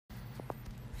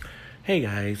Hey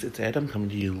guys, it's Ed. I'm coming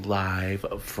to you live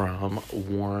from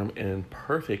warm and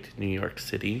perfect New York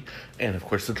City, and of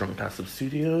course the Drunk Gossip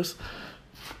Studios.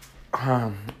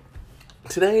 Um,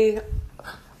 Today,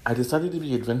 I decided to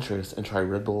be adventurous and try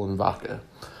Red Bull and vodka.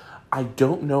 I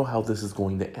don't know how this is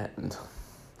going to end,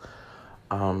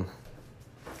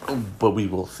 but we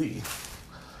will see.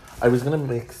 I was gonna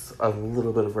mix a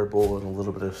little bit of Red Bull and a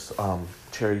little bit of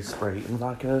cherry Sprite and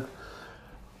vodka,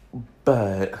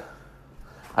 but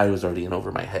I was already in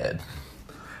over my head.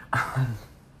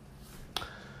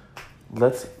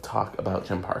 Let's talk about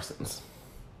Jim Parsons.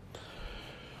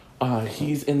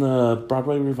 He's in the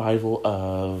Broadway revival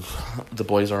of The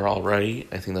Boys Are All Right.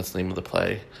 I think that's the name of the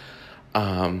play.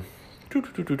 Um, The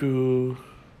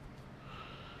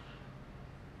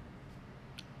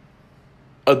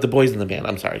Boys in the Band.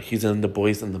 I'm sorry. He's in The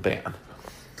Boys in the Band.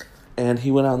 And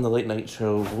he went on the late night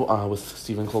show with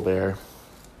Stephen Colbert.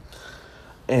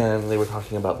 And they were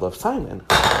talking about Love, Simon.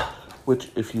 Which,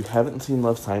 if you haven't seen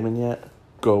Love, Simon yet,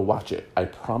 go watch it. I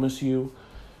promise you,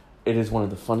 it is one of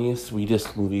the funniest,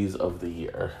 sweetest movies of the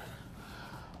year.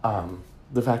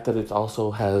 The fact that it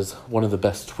also has one of the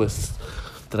best twists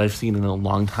that I've seen in a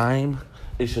long time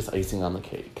is just icing on the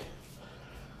cake.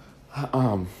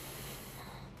 So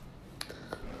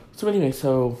anyway, they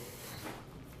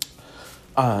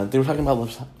were talking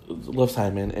about Love,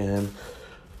 Simon, and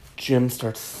Jim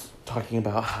starts talking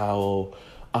about how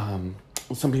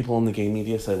some people in the gay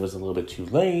media said it was a little bit too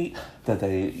late, that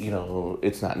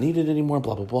it's not needed anymore,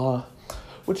 blah, blah, blah.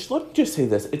 Which, let me just say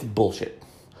this, it's bullshit.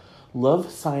 Love,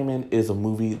 Simon is a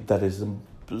movie that is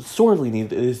sorely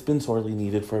needed. It has been sorely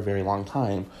needed for a very long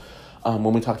time.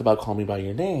 When we talked about Call Me By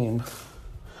Your Name,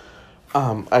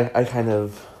 I kind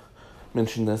of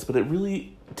mentioned this, but it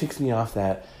really ticks me off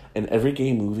that in every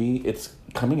gay movie it's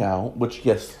coming out, which,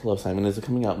 yes, Love, Simon is a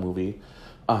coming out movie,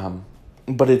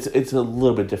 but it's a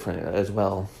little bit different as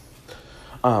well.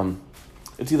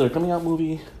 It's either a coming out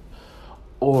movie,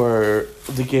 or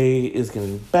the gay is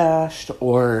getting bashed,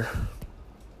 or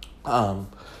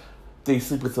they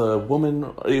sleep with a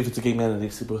woman. If it's a gay man, they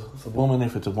sleep with a woman.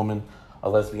 If it's a woman, a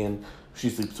lesbian, she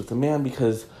sleeps with a man,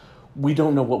 because we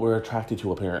don't know what we're attracted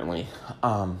to, apparently.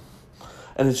 And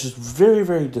it's just very,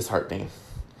 very disheartening.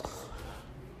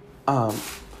 And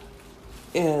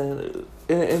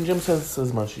Jim says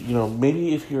as much,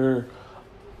 maybe if you're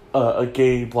a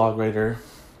gay blog writer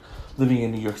living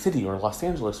in New York City or Los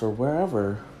Angeles or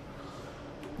wherever,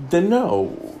 then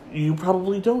no, you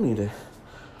probably don't need it.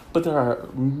 But there are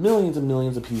millions and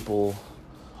millions of people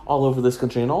all over this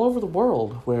country and all over the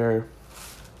world where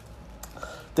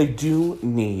they do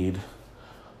need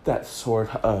that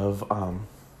sort of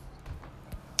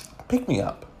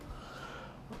pick-me-up.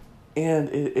 And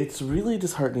it's really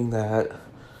disheartening that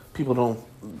people don't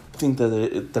think that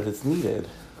it's needed.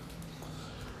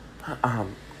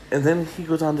 And then he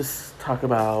goes on to talk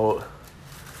about,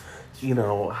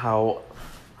 how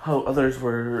others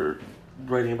were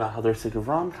writing about how they're sick of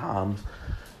rom-coms.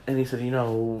 And he said,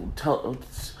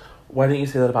 why didn't you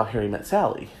say that about Harry Met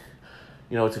Sally?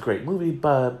 It's a great movie,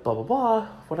 but blah, blah, blah,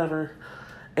 whatever.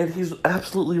 And he's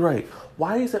absolutely right.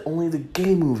 Why is it only the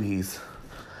gay movies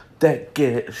that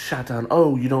get shot down?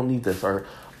 Oh, you don't need this. Or,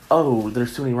 oh,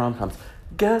 there's too many rom-coms.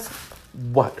 Guess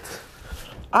what?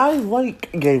 I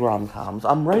like gay rom-coms.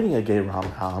 I'm writing a gay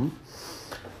rom-com.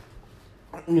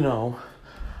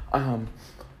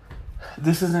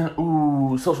 This isn't,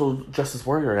 social justice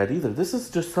warrior Ed either. This is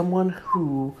just someone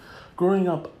who, growing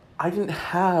up, I didn't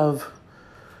have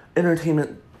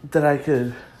entertainment that I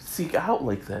could seek out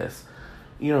like this.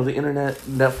 The internet,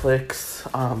 Netflix,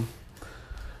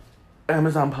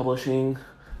 Amazon Publishing,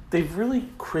 they've really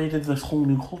created this whole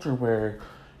new culture where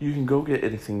you can go get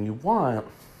anything you want,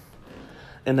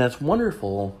 and that's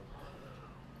wonderful.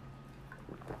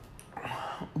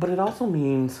 But it also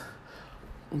means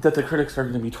that the critics are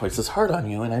going to be twice as hard on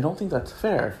you, and I don't think that's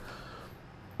fair.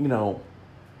 I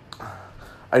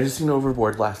just seen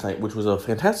Overboard last night, which was a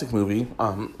fantastic movie,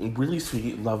 really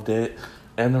sweet, loved it,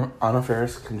 and Anna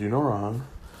Faris can do no wrong.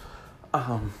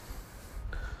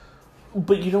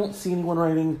 But you don't see anyone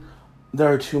writing, there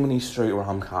are too many straight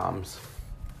rom-coms.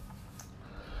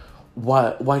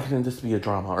 Why couldn't this be a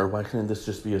drama, or why couldn't this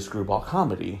just be a screwball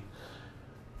comedy?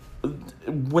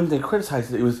 When they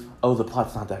criticized it, it was, oh, the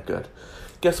plot's not that good.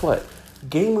 Guess what?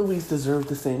 Gay movies deserve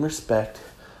the same respect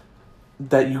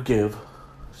that you give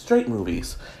straight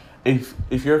movies.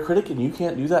 If you're a critic and you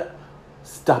can't do that,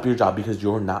 stop your job, because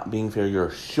you're not being fair.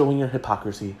 You're showing your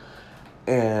hypocrisy.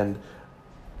 And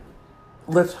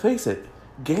let's face it,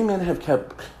 gay men have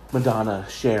kept Madonna,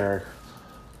 Cher,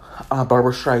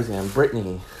 Barbra Streisand,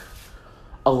 Britney,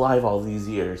 alive all these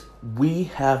years. We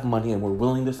have money and we're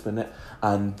willing to spend it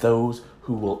on those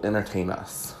who will entertain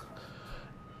us.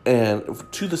 And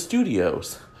to the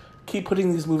studios, keep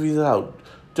putting these movies out.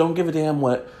 Don't give a damn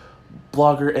what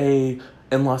Blogger A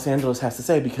in Los Angeles has to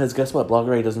say, because guess what?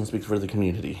 Blogger A doesn't speak for the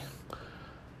community.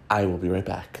 I will be right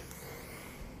back.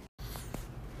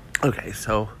 Okay,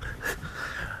 so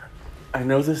I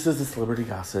know this is a celebrity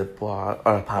gossip blog,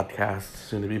 podcast,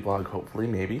 soon to be blog, hopefully,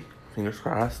 maybe, fingers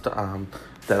crossed,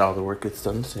 that all the work gets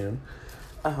done soon.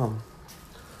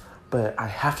 But I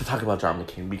have to talk about John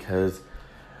McCain because,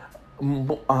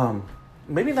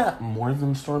 maybe not more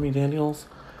than Stormy Daniels,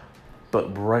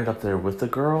 but right up there with the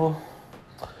girl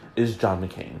is John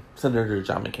McCain, Senator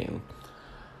John McCain.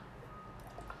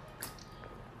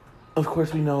 Of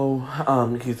course, we know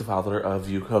he's the father of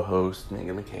View co-host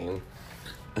Meghan McCain,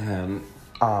 and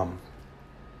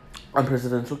a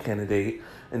presidential candidate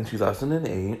in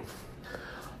 2008,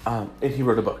 and he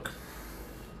wrote a book.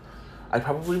 I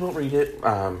probably won't read it,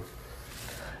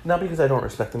 not because I don't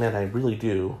respect the man, I really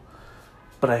do,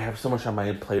 but I have so much on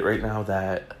my plate right now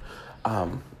that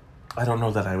I don't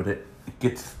know that I would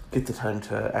get the time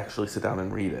to actually sit down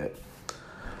and read it.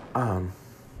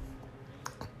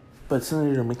 But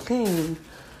Senator McCain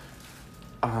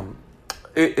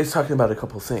is talking about a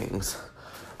couple things.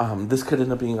 This could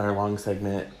end up being our long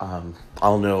segment.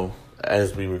 I'll know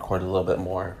as we record a little bit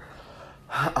more.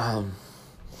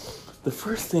 The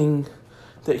first thing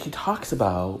that he talks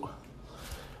about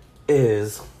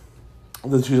is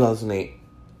the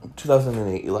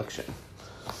 2008 election.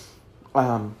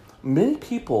 Many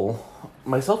people,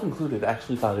 myself included,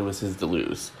 actually thought it was his to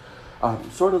lose.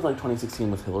 Sort of like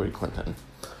 2016 with Hillary Clinton.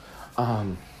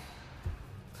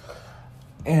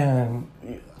 And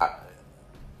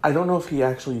I don't know if he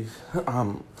actually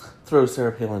throws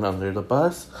Sarah Palin under the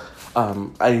bus.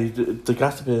 The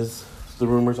gossip is, the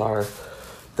rumors are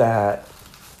that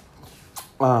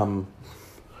right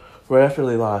after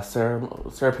they lost,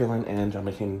 Sarah Palin and John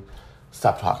McCain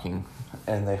stopped talking,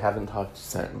 and they haven't talked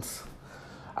since.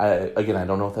 I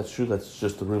don't know if that's true. That's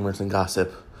just the rumors and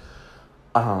gossip.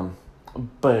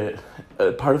 But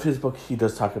part of his book, he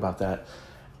does talk about that,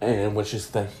 and which is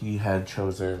that he had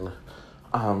chosen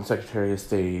Secretary of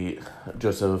State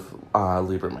Joseph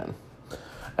Lieberman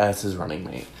as his running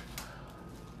mate.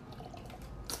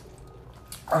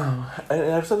 And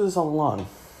I've said this all along.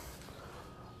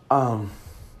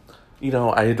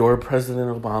 I adore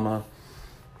President Obama.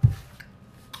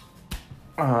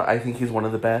 I think he's one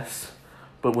of the best.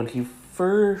 But when he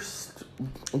first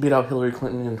beat out Hillary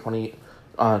Clinton in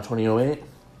 2008,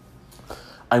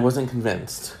 I wasn't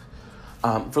convinced.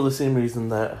 For the same reason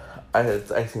that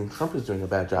I think Trump is doing a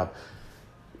bad job.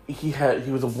 He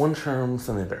was a one-term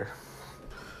senator.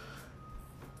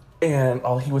 And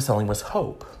all he was selling was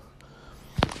hope.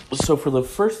 So for the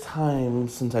first time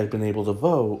since I've been able to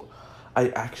vote, I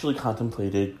actually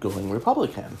contemplated going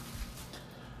Republican.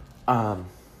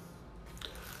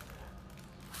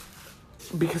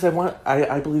 Because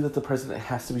I believe that the president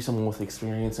has to be someone with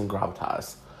experience and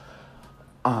gravitas.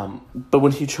 But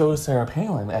when he chose Sarah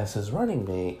Palin as his running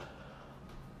mate,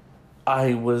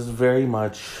 I was very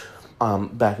much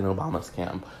back in Obama's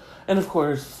camp. And of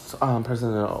course,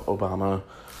 President Obama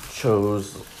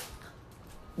chose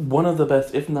one of the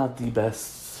best, if not the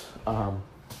best,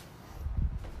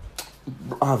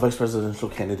 vice presidential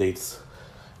candidates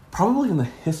probably in the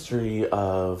history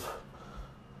of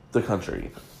the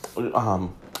country.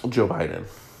 Joe Biden.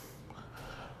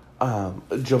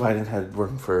 Joe Biden had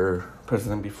run for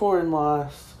president before and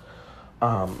lost.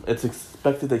 It's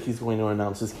expected that he's going to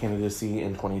announce his candidacy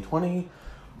in 2020.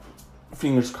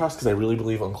 Fingers crossed, because I really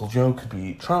believe Uncle Joe could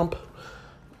beat Trump.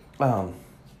 But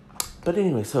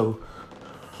anyway, so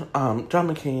John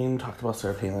McCain talked about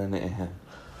Sarah Palin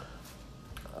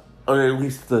or at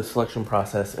least the selection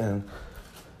process, and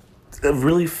it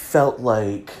really felt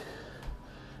like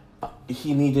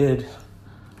he needed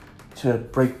to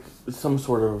break some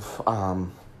sort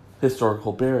of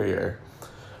historical barrier,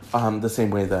 the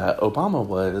same way that Obama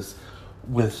was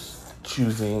with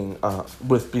choosing,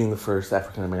 with being the first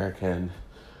African American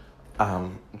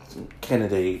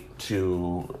candidate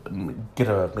to get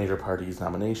a major party's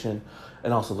nomination,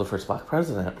 and also the first black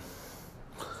president.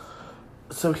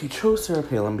 So he chose Sarah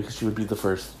Palin because she would be the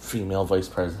first female vice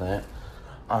president,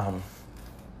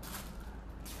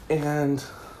 and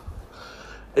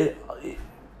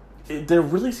there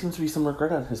really seems to be some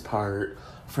regret on his part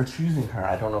for choosing her.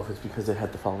 I don't know if it's because they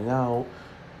had the falling out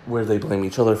where they blame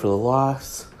each other for the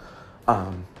loss,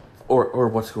 or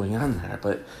what's going on there.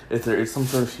 But if there is some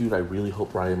sort of feud, I really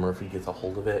hope Ryan Murphy gets a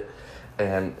hold of it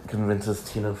and convinces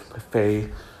Tina Fey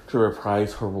to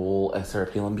reprise her role as Sarah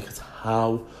Palin, because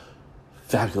how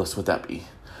fabulous would that be?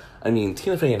 I mean,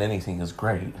 Tina Fey in anything is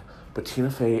great, but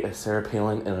Tina Fey as Sarah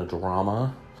Palin in a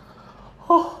drama,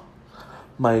 oh,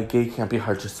 my gay campy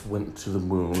heart just went to the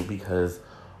moon, because,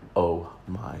 oh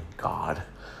my God.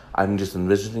 I'm just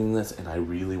envisioning this, and I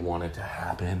really want it to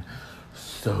happen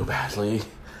so badly.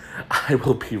 I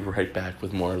will be right back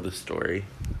with more of the story.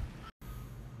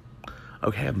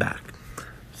 Okay, I'm back.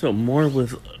 So, more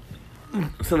with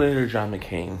Senator John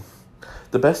McCain.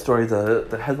 The best story,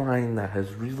 the headline that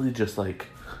has really just, like,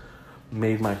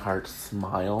 made my heart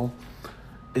smile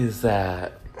is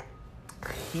that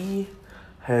he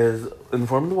has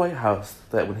informed the White House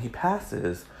that when he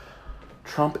passes,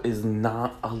 Trump is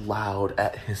not allowed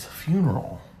at his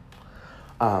funeral.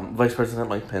 Vice President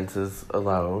Mike Pence is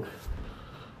allowed,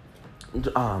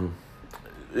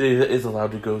 is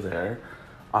allowed to go there,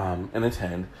 and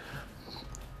attend.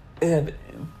 And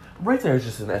right there is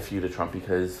just an FU to Trump,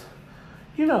 because,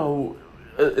 you know,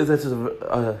 this is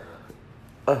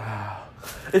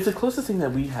it's the closest thing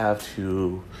that we have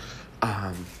to,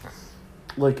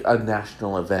 like, a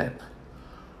national event.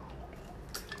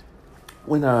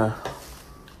 When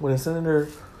a senator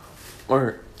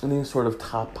or any sort of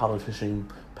top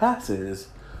politician passes,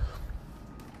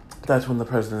 that's when the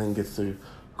president gets to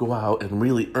go out and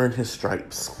really earn his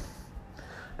stripes.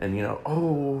 And,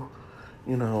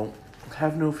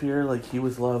 have no fear, like, he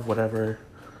was loved, whatever.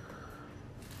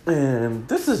 And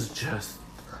this is just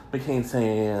McCain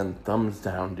saying, thumbs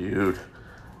down, dude.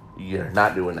 You're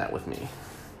not doing that with me.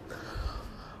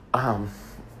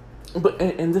 But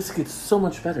this gets so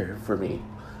much better for me.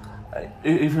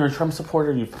 If you're a Trump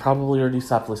supporter, you've probably already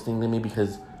stopped listening to me,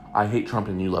 because I hate Trump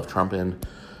and you love Trump, and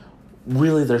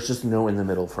really there's just no in the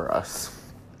middle for us.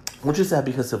 Which is sad,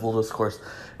 because civil discourse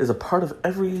is a part of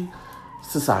every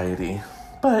society.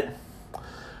 But,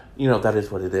 that is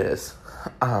what it is.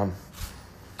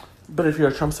 But if you're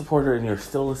a Trump supporter and you're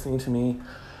still listening to me,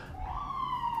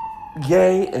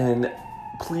 yay, and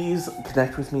please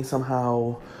connect with me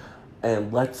somehow,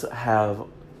 and let's have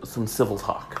some civil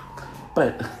talk.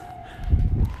 But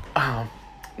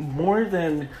more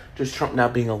than just Trump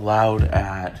not being allowed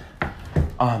at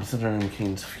Senator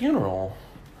McCain's funeral,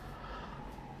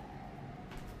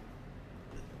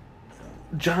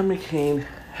 John McCain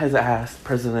has asked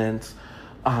President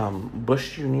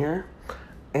Bush Jr.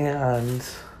 and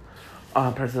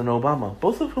President Obama,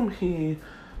 both of whom he,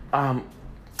 I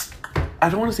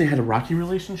don't want to say had a rocky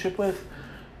relationship with,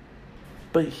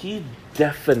 but he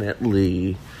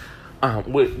definitely,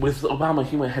 with Obama,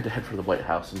 he went head-to-head for the White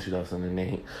House in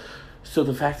 2008. So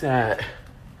the fact that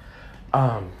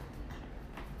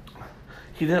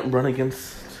he didn't run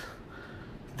against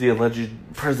the alleged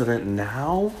president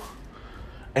now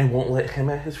and won't let him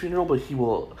at his funeral, but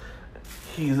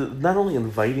he's not only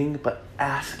inviting, but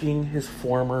asking his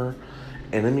former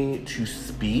enemy to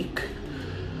speak.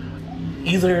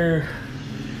 Either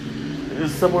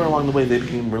somewhere along the way they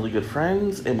became really good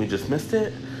friends and we just missed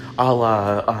it, a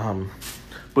la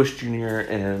Bush Jr.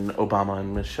 and Obama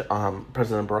and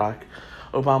President Barack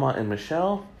Obama and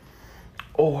Michelle,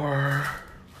 or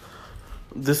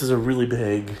this is a really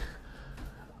big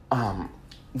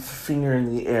finger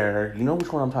in the air. You know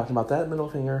which one I'm talking about, that middle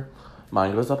finger.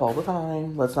 Mine goes up all the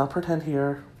time. Let's not pretend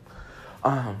here.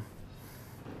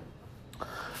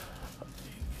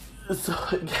 So,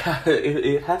 yeah,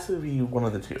 it has to be one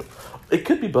of the two. It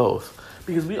could be both,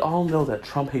 because we all know that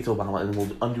Trump hates Obama and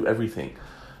will undo everything.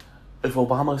 If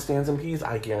Obama stands in peace,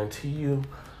 I guarantee you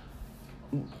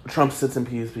Trump sits in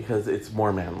peace, because it's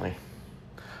more manly.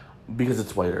 Because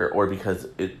it's whiter, or because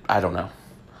I don't know.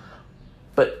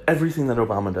 But everything that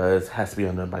Obama does has to be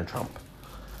undone by Trump.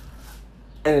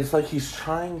 And it's like he's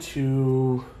trying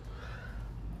to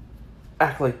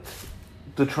act like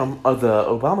the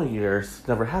Obama years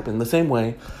never happened. The same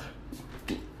way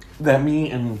that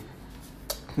me and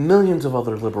millions of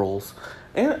other liberals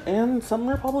and some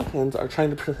Republicans are trying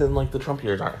to pretend like the Trump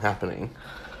years aren't happening.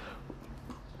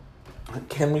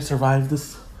 Can we survive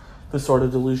this sort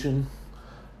of delusion?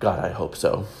 God, I hope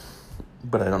so.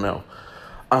 But I don't know.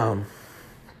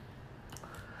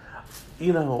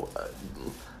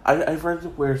 I've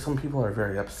read where some people are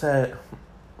very upset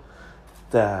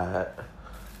that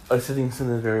a sitting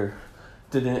senator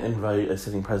didn't invite a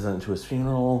sitting president to his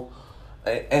funeral,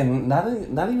 and not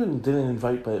even didn't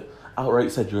invite, but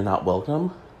outright said you're not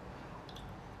welcome.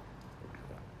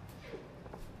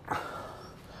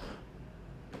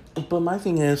 But my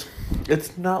thing is,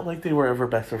 it's not like they were ever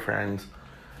best of friends.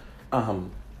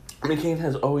 McCain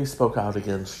has always spoke out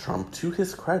against Trump, to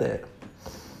his credit.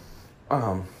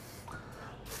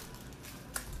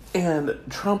 And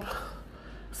Trump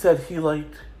said he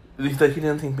liked that he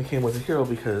didn't think McCain was a hero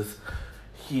because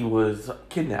he was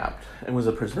kidnapped and was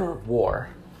a prisoner of war.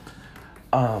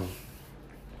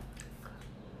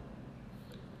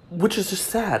 Which is just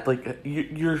sad. Like,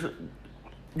 you're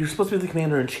supposed to be the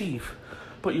commander-in-chief,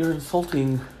 but you're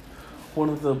insulting one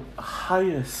of the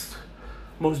highest,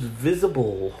 most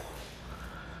visible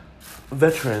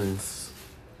veterans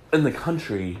in the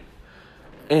country,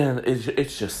 and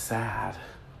it's just sad.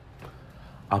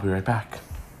 I'll be right back.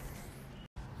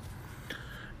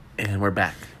 And we're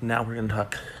back. Now we're going to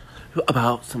talk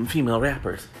about some female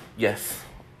rappers. Yes,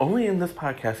 only in this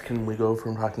podcast can we go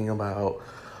from talking about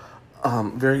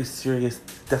very serious,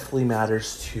 deathly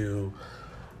matters to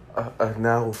a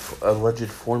now alleged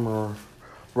former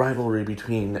rivalry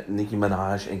between Nicki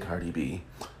Minaj and Cardi B.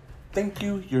 Thank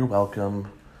you, you're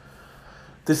welcome.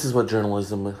 This is what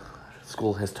journalism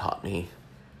school has taught me.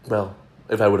 Well,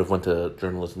 if I would have went to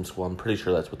journalism school, I'm pretty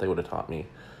sure that's what they would have taught me.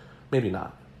 Maybe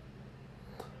not.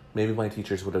 Maybe my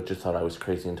teachers would have just thought I was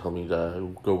crazy and told me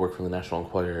to go work for the National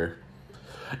Enquirer.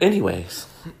 Anyways,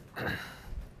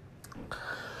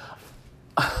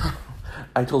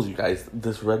 I told you guys,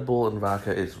 this Red Bull and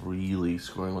vodka is really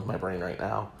screwing with my brain right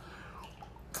now.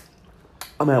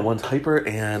 I'm at once hyper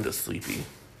and sleepy.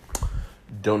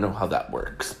 Don't know how that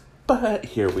works, but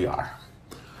here we are.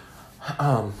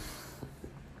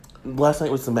 Last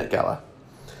night was the Met Gala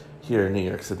here in New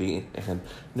York City, and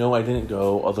no, I didn't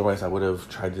go, otherwise I would have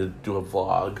tried to do a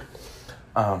vlog.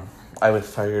 I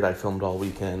was tired, I filmed all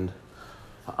weekend,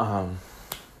 and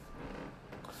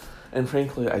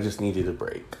frankly, I just needed a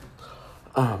break.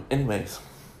 Anyways,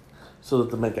 so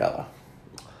the Met Gala.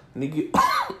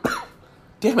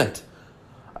 Damn it!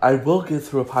 I will get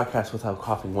through a podcast without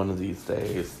coughing one of these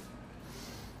days.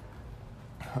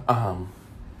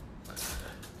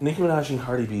 Nicki Minaj and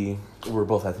Cardi B were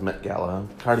both at the Met Gala.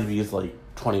 Cardi B is like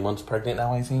 20 months pregnant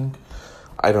now, I think.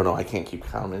 I don't know, I can't keep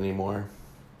count anymore.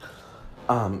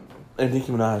 And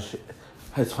Nicki Minaj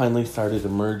has finally started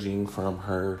emerging from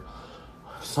her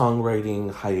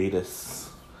songwriting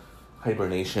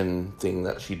hibernation thing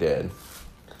that she did.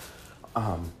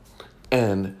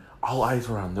 And all eyes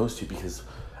were on those two because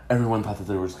everyone thought that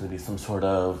there was going to be some sort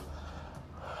of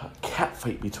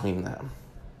catfight between them.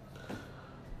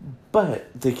 But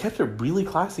they kept it really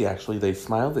classy, actually. They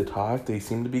smiled, they talked, they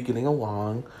seemed to be getting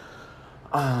along.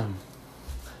 And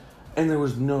there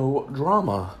was no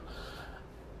drama.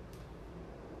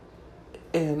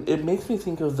 And it makes me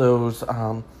think of those,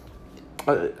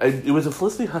 it was a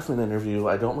Felicity Huffman interview.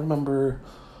 I don't remember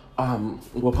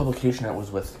what publication it was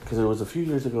with, because it was a few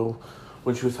years ago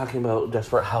when she was talking about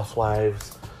Desperate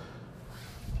Housewives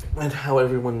and how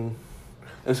everyone,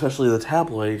 especially the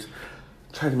tabloids,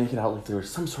 tried to make it out like there was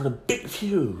some sort of big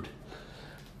feud.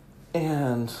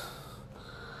 And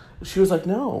she was like,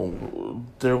 no,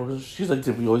 she's like,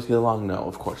 did we always get along? No,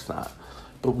 of course not.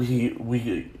 But we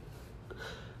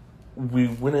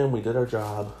went in, we did our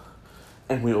job,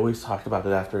 and we always talked about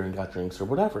it after and got drinks or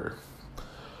whatever.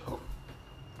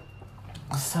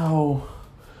 So,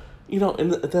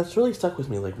 and that's really stuck with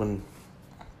me. Like when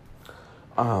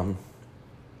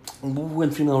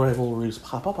female rivalries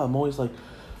pop up, I'm always like,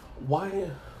 why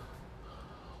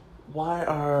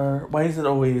is it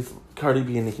always Cardi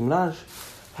B and Nicki Minaj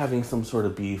having some sort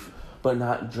of beef, but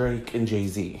not Drake and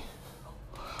Jay-Z?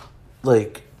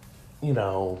 Like,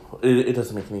 it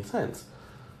doesn't make any sense.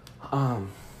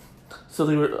 So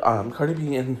they were, Cardi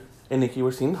B and Nicki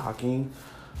were seen talking,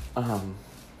 and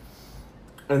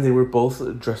they were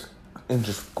both dressed in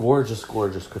just gorgeous,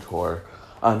 gorgeous couture.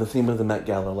 The theme of the Met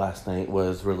Gala last night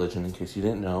was religion, in case you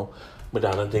didn't know.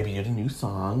 Madonna debuted a new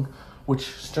song, which,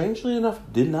 strangely enough,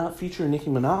 did not feature Nicki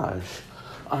Minaj.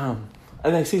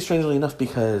 And I say strangely enough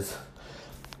because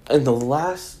in the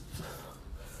last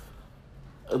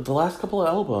couple of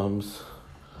albums,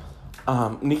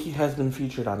 Nicki has been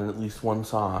featured on at least one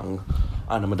song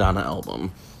on a Madonna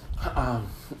album.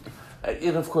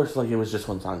 And of course, it was just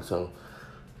one song, so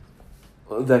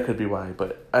that could be why.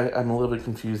 But I'm a little bit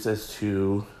confused as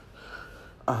to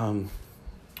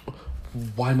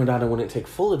why Madonna wouldn't take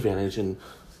full advantage and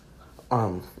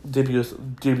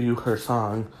debut her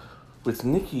song with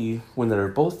Nicki when they were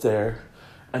both there,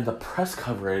 and the press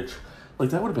coverage,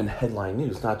 that would have been headline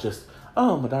news, not just,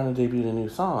 oh, Madonna debuted a new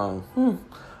song.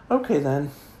 Okay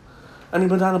then. I mean,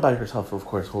 Madonna by herself, of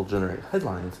course, will generate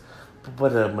headlines,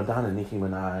 but a Madonna-Nicki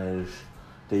Minaj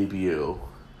debut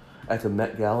at the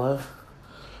Met Gala,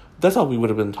 that's all we would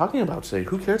have been talking about today.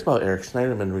 Who cares about Eric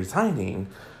Schneiderman resigning?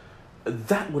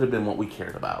 That would have been what we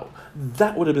cared about.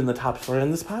 That would have been the top story on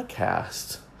this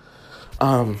podcast.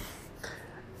 And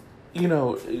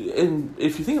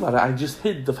if you think about it, I just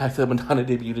hid the fact that Madonna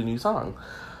debuted a new song.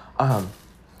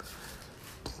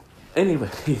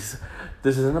 Anyways,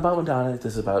 this isn't about Madonna.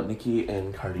 This is about Nicki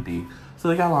and Cardi B. So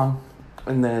they got along,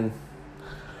 and then,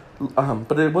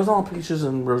 but it wasn't all peaches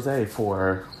and rosé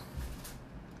for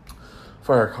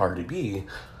Cardi B.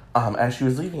 As she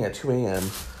was leaving at 2 a.m.,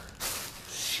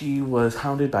 she was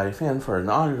hounded by a fan for an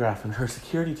autograph, and her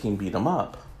security team beat him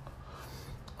up.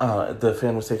 The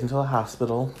fan was taken to the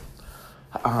hospital,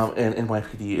 and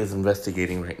NYPD is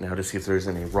investigating right now to see if there's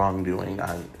any wrongdoing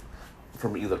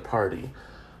from either party.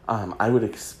 I would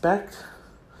expect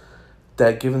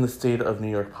that given the state of New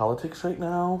York politics right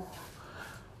now,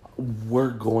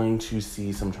 we're going to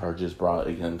see some charges brought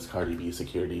against Cardi B's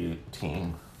security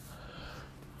team.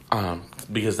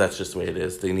 Because that's just the way it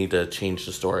is. They need to change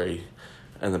the story.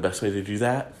 And the best way to do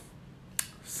that,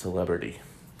 celebrity.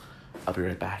 I'll be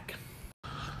right back.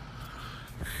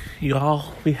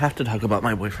 Y'all, we have to talk about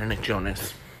my boyfriend, Nick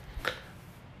Jonas.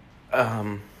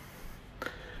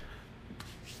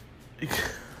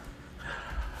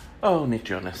 Nick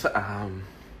Jonas.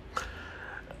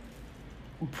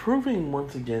 Proving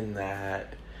once again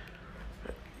that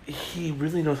he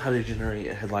really knows how to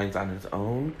generate headlines on his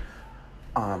own.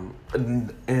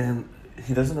 And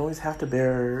he doesn't always have to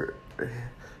bare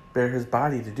his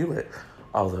body to do it.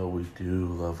 Although we do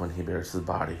love when he bares his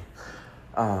body.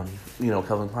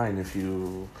 Calvin Klein, if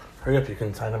you hurry up, you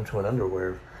can sign him to an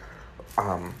underwear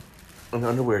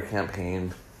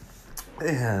campaign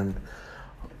and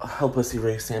help us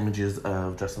erase the images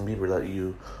of Justin Bieber that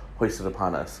you hoisted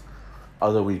upon us.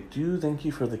 Although we do thank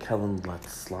you for the Kellen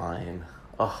Lutz line.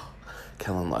 Oh,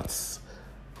 Kellen Lutz,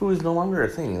 who is no longer a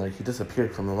thing. Like, he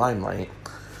disappeared from the limelight.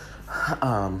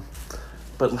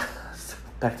 But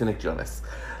back to Nick Jonas.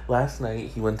 Last night,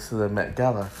 he went to the Met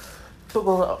Gala. But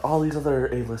while all these other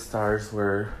A-list stars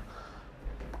were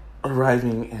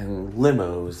arriving in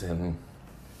limos and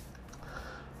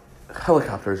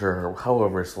helicopters, or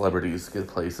however celebrities get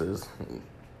places.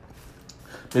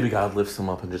 Maybe God lifts them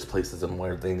up and just places them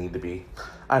where they need to be.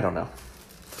 I don't know.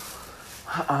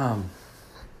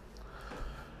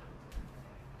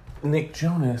 Nick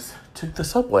Jonas took the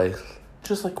subway,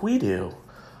 just like we do.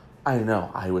 I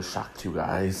know, I was shocked too,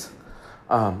 guys.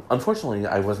 Unfortunately,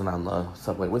 I wasn't on the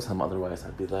subway with him. Otherwise,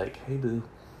 I'd be like, hey, boo,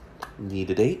 need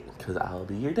a date? Because I'll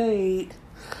be your date.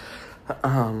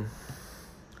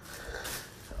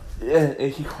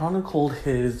 He chronicled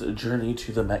his journey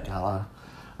to the Met Gala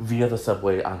via the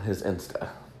subway on his Insta.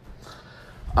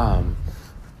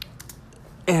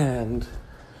 And,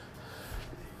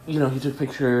 he took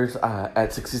pictures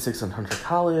at 66 and Hunter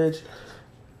College.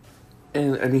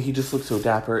 And, he just looked so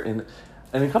dapper. And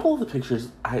a couple of the pictures,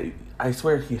 I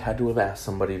swear he had to have asked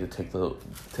somebody to take the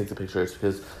pictures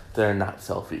because they're not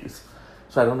selfies.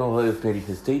 So I don't know if maybe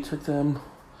his date took them,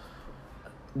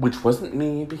 which wasn't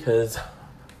me because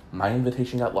my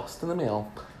invitation got lost in the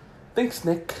mail. Thanks,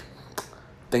 Nick.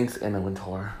 Thanks, Anna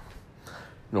Wintour.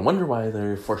 No wonder why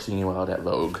they're forcing you out at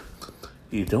Vogue.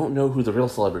 You don't know who the real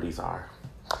celebrities are.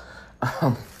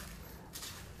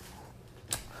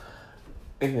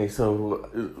 Anyway, so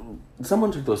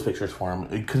someone took those pictures for him.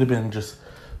 It could have been just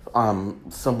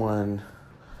someone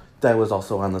that was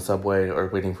also on the subway or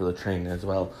waiting for the train as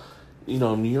well.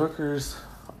 New Yorkers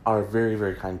are very,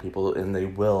 very kind people, and they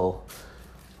will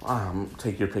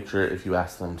take your picture if you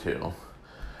ask them to.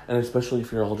 And especially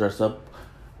if you're all dressed up,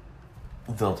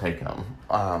 they'll take them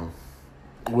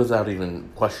without even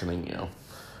questioning you.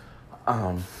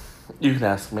 You can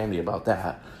ask Mandy about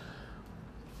that.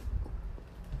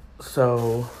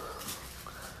 So,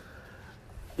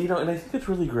 and I think it's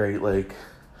really great. Like,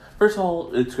 first of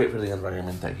all, it's great for the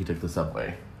environment that he took the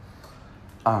subway.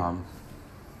 I'm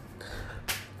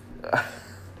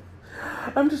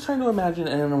just trying to imagine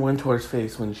Anna Wintour's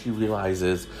face when she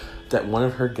realizes that one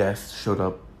of her guests showed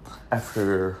up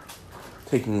after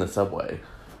taking the subway.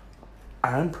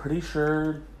 I'm pretty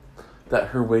sure that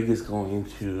her wig is going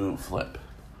to flip.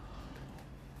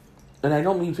 And I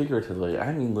don't mean figuratively,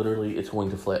 I mean literally, it's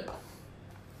going to flip.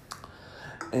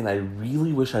 And I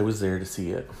really wish I was there to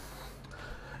see it.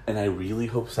 And I really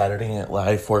hope Saturday Night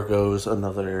Live forgoes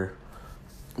another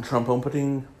Trump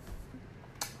opening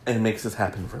and makes this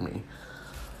happen for me.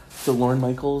 So Lorne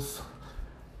Michaels,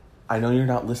 I know you're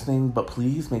not listening, but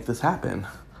please make this happen.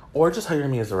 Or just hire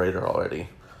me as a writer already.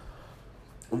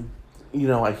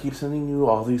 I keep sending you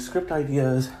all these script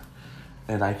ideas,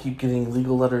 and I keep getting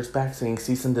legal letters back saying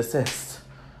cease and desist.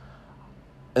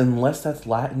 Unless that's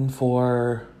Latin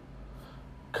for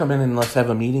come in and let's have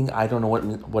a meeting, I don't know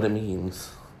what it means.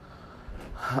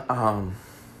 And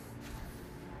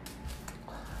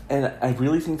I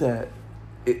really think that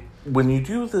when you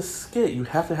do this skit, you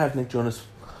have to have Nick Jonas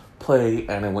play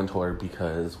Anna Wintour,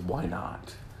 because why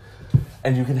not?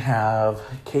 And you can have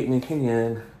Kate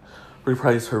McKinnon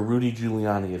reprise her Rudy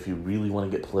Giuliani if you really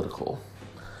want to get political.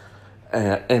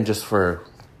 And just for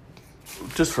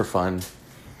fun,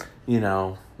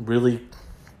 really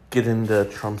get into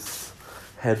Trump's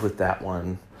head with that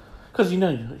one. Because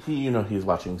he's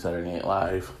watching Saturday Night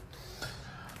Live.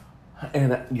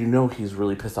 And he's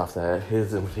really pissed off that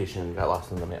his invitation got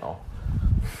lost in the mail.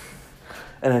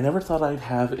 And I never thought I'd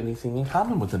have anything in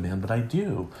common with the man, but I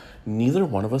do. Neither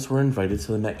one of us were invited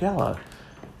to the Met Gala.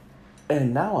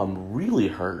 And now I'm really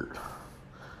hurt.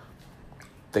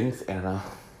 Thanks, Anna.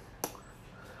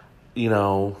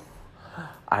 I'm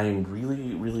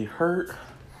really, really hurt.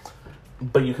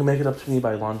 But you can make it up to me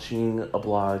by launching a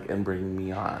blog and bringing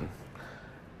me on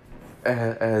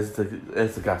as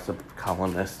the gossip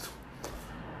columnist.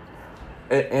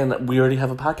 And we already have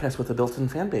a podcast with a built-in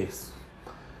fan base.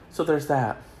 So there's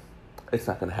that. It's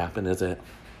not going to happen, is it?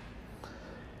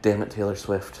 Damn it, Taylor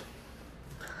Swift.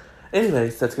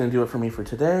 Anyways, that's going to do it for me for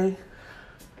today.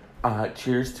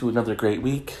 Cheers to another great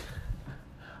week.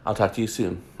 I'll talk to you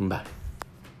soon. Bye.